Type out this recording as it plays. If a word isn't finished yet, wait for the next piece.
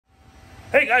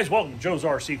Hey guys, welcome to Joe's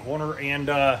RC Corner, and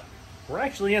we're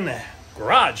actually in the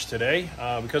garage today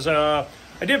because I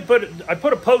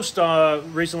put a post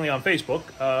recently on Facebook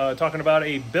talking about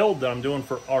a build that I'm doing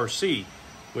for RC,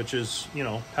 which is, you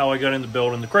know, how I got into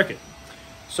building the Cricket.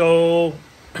 So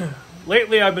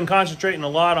lately I've been concentrating a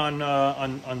lot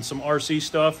on some RC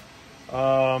stuff,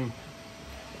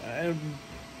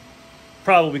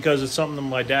 probably because it's something that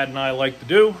my dad and I like to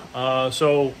do.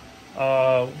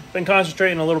 Been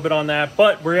concentrating a little bit on that,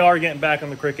 but we are getting back on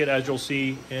the Cricket, as you'll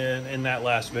see in that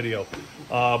last video.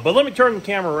 But let me turn the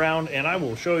camera around and I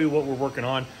will show you what we're working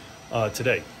on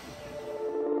today.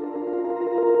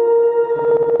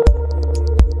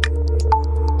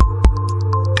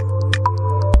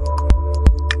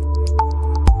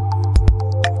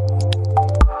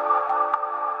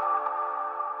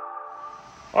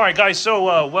 All right, guys,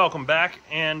 so welcome back,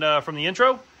 and from the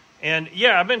intro. And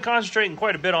yeah, I've been concentrating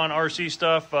quite a bit on RC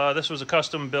stuff. This was a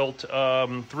custom built,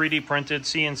 3D printed,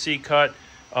 CNC cut,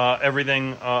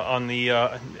 everything on the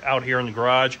out here in the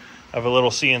garage. I have a little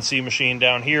CNC machine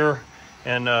down here,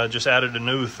 and just added a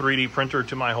new 3D printer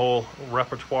to my whole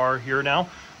repertoire here now.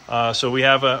 So we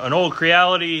have an old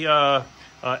Creality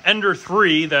Ender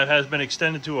 3 that has been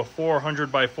extended to a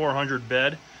 400 by 400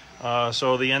 bed.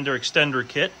 So the Ender extender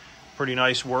kit, pretty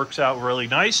nice, works out really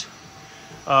nice.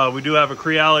 We do have a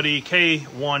Creality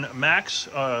K1 Max,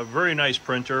 very nice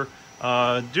printer.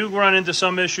 Do run into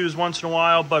some issues once in a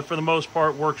while, but for the most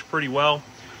part works pretty well.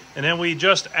 And then we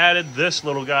just added this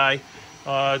little guy.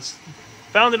 It's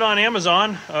found it on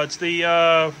Amazon. It's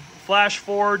the Flash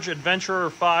Forge Adventurer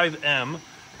 5M.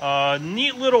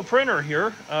 Neat little printer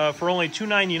here for only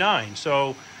 $2.99.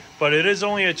 So, but it is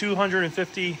only a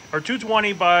 250 or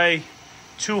 220 by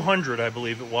 200, I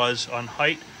believe it was, on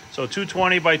height. So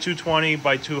 220 by 220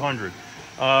 by 200.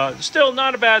 Still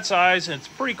not a bad size, and it's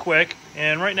pretty quick.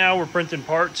 And right now we're printing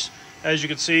parts, as you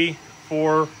can see,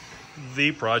 for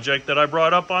the project that I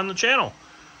brought up on the channel,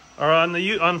 or on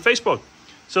Facebook.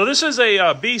 So this is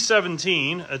a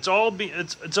B17. It's all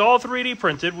 3D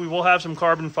printed. We will have some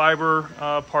carbon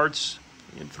fiber parts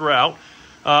throughout.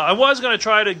 I was going to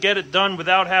try to get it done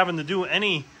without having to do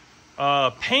any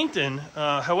painting.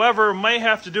 However, may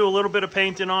have to do a little bit of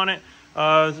painting on it.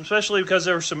 Especially because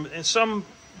there are some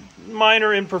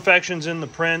minor imperfections in the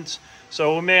print,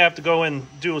 so we may have to go and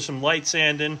do some light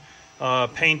sanding,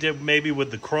 paint it maybe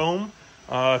with the chrome,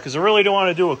 because I really don't want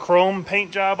to do a chrome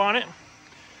paint job on it.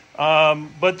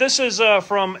 But this is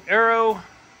from 3D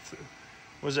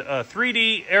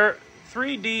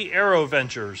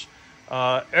AeroVentures.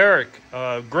 Eric,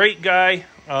 great guy.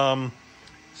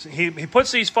 He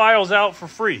puts these files out for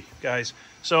free, guys.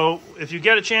 So if you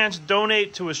get a chance,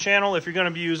 donate to his channel if you're going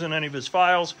to be using any of his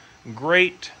files.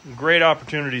 Great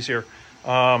opportunities here.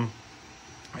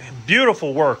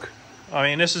 Beautiful work. I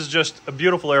mean, this is just a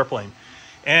beautiful airplane.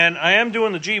 And I am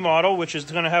doing the G model, which is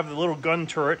going to have the little gun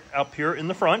turret up here in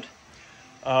the front.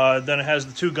 Then it has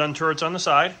the two gun turrets on the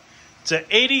side. It's an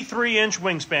 83-inch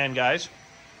wingspan, guys.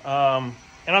 And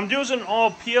I'm using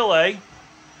all PLA.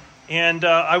 And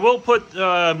I will put,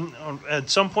 at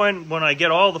some point when I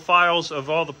get all the files of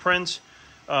all the prints,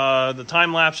 the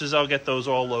time lapses, I'll get those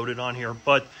all loaded on here.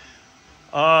 But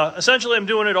essentially I'm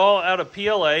doing it all out of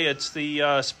PLA. It's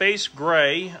the Space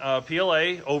Gray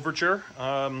PLA Overture.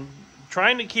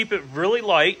 Trying to keep it really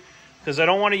light because I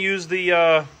don't want to use the,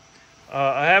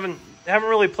 I haven't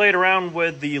really played around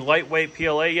with the lightweight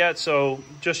PLA yet, so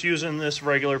just using this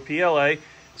regular PLA.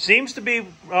 Seems to be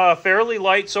fairly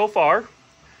light so far.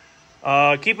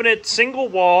 Keeping it single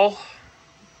wall,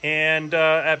 and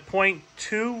at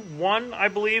 0.21, I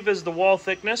believe, is the wall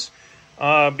thickness,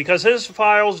 because his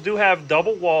files do have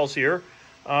double walls here,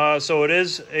 so it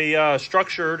is a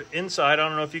structured inside. I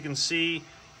don't know if you can see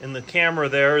in the camera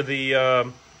there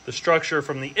the structure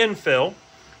from the infill,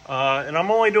 and I'm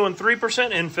only doing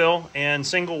 3% infill and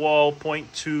single wall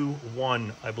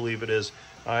 0.21, I believe it is.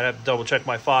 I have to double check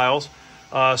my files.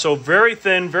 So very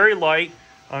thin, very light.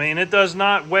 I mean, it does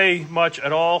not weigh much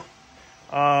at all.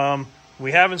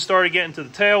 We haven't started getting to the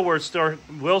tail where it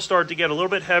will start to get a little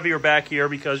bit heavier back here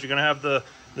because you're going to have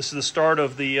this is the start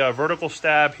of the vertical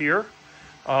stab here.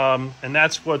 And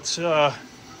that's what's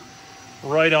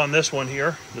right on this one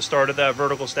here, the start of that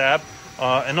vertical stab.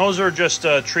 And those are just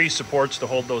tree supports to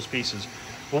hold those pieces.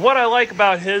 But what I like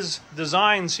about his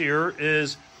designs here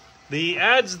is he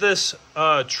adds this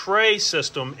tray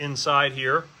system inside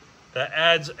here that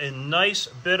adds a nice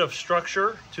bit of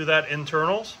structure to that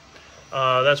internals.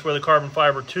 That's where the carbon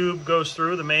fiber tube goes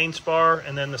through, the main spar,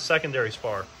 and then the secondary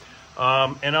spar.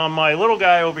 And on my little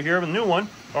guy over here, the new one,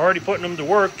 already putting them to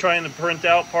work, trying to print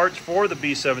out parts for the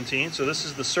B-17. So this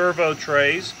is the servo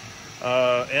trays.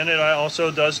 And it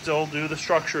also does still do the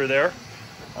structure there.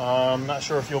 I'm not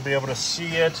sure if you'll be able to see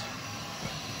it.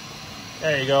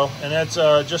 There you go. And that's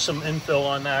just some infill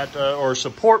on that, or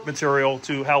support material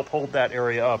to help hold that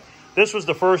area up. This was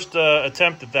the first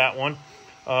attempt at that one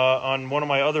on one of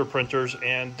my other printers,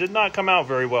 and did not come out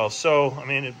very well. So, I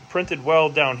mean, it printed well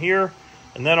down here,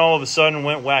 and then all of a sudden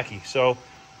went wacky. So,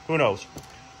 who knows?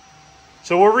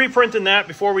 So we're reprinting that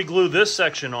before we glue this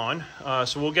section on.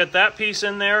 So we'll get that piece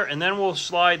in there, and then we'll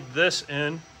slide this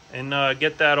in and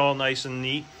get that all nice and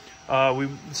neat.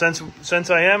 Since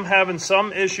I am having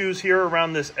some issues here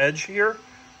around this edge here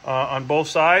on both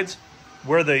sides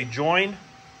where they join,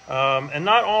 and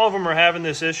not all of them are having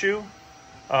this issue,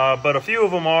 but a few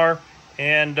of them are,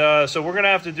 and so we're gonna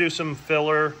have to do some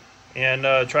filler and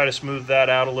try to smooth that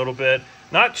out a little bit.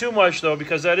 Not too much though,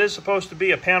 because that is supposed to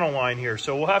be a panel line here,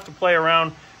 so we'll have to play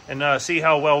around and see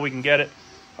how well we can get it.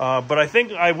 But I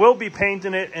think I will be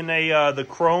painting it in the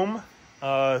chrome,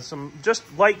 some just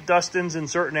light dustings in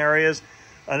certain areas,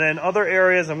 and then other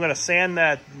areas I'm going to sand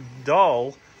that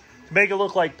dull to make it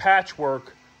look like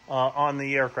patchwork on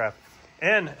the aircraft.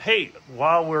 And hey,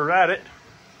 while we're at it,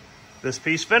 this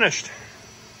piece finished.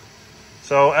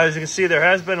 So as you can see, there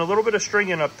has been a little bit of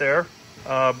stringing up there,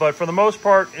 but for the most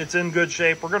part, it's in good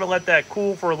shape. We're going to let that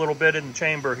cool for a little bit in the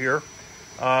chamber here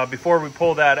before we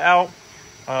pull that out,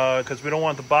 because we don't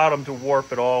want the bottom to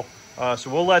warp at all. So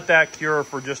we'll let that cure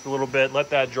for just a little bit, let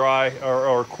that dry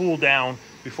or cool down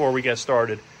before we get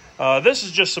started. This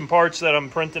is just some parts that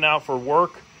I'm printing out for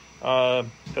work,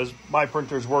 because my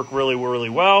printers work really, really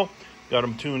well. Got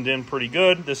them tuned in pretty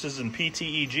good. This is in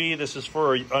PTEG. This is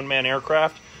for an unmanned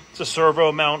aircraft. It's a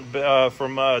servo mount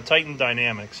from Titan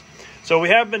Dynamics. So we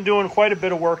have been doing quite a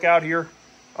bit of work out here.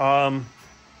 But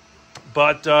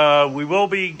we will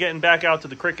be getting back out to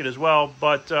the Cricket as well.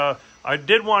 But I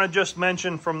did want to just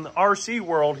mention from the RC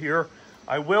world here,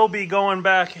 I will be going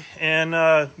back and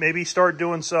maybe start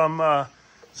doing some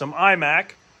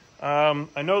IMAC.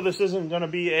 I know this isn't going to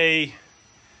be a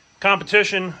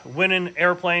competition winning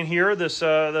airplane here. This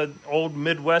the old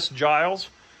Midwest Giles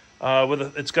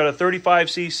it's got a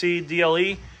 35cc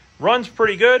DLE, runs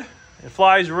pretty good. It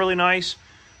flies really nice.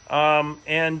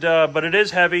 But it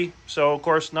is heavy, so of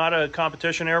course not a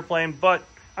competition airplane, but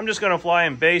I'm just going to fly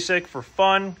in basic for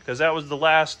fun, because that was the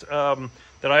last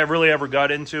that I really ever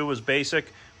got into, was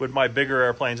basic with my bigger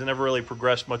airplanes. I never really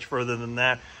progressed much further than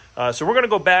that. So we're going to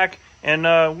go back and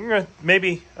we're going to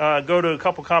maybe go to a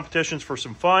couple competitions for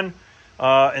some fun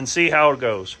and see how it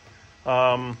goes.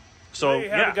 So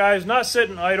yeah, guys, not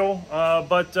sitting idle,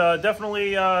 but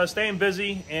definitely staying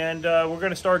busy, and we're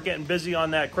going to start getting busy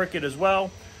on that Cricket as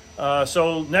well.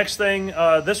 So next thing,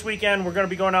 this weekend, we're going to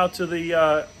be going out to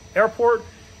the airport,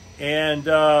 and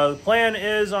the plan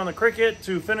is on the Cricket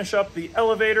to finish up the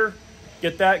elevator,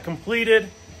 get that completed,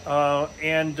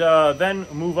 and then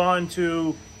move on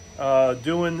to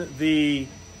doing the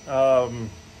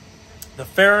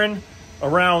fairing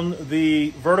around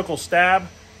the vertical stab,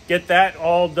 get that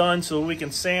all done so we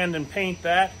can sand and paint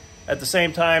that at the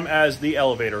same time as the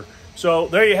elevator. So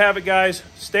there you have it, guys.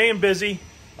 Staying busy.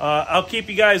 I'll keep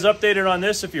you guys updated on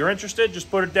this. If you're interested, just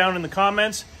put it down in the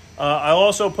comments. I'll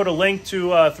also put a link to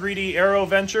 3D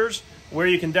AeroVentures, where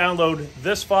you can download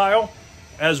this file,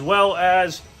 as well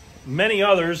as many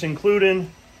others,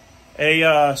 including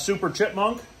a Super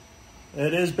Chipmunk.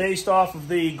 It is based off of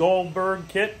the Goldberg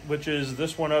kit, which is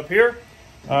this one up here.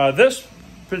 This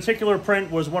particular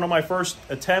print was one of my first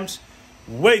attempts.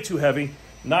 Way too heavy,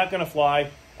 not going to fly,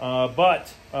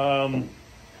 but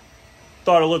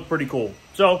thought it looked pretty cool.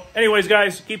 So anyways,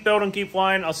 guys, keep building, keep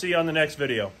flying. I'll see you on the next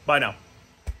video. Bye now.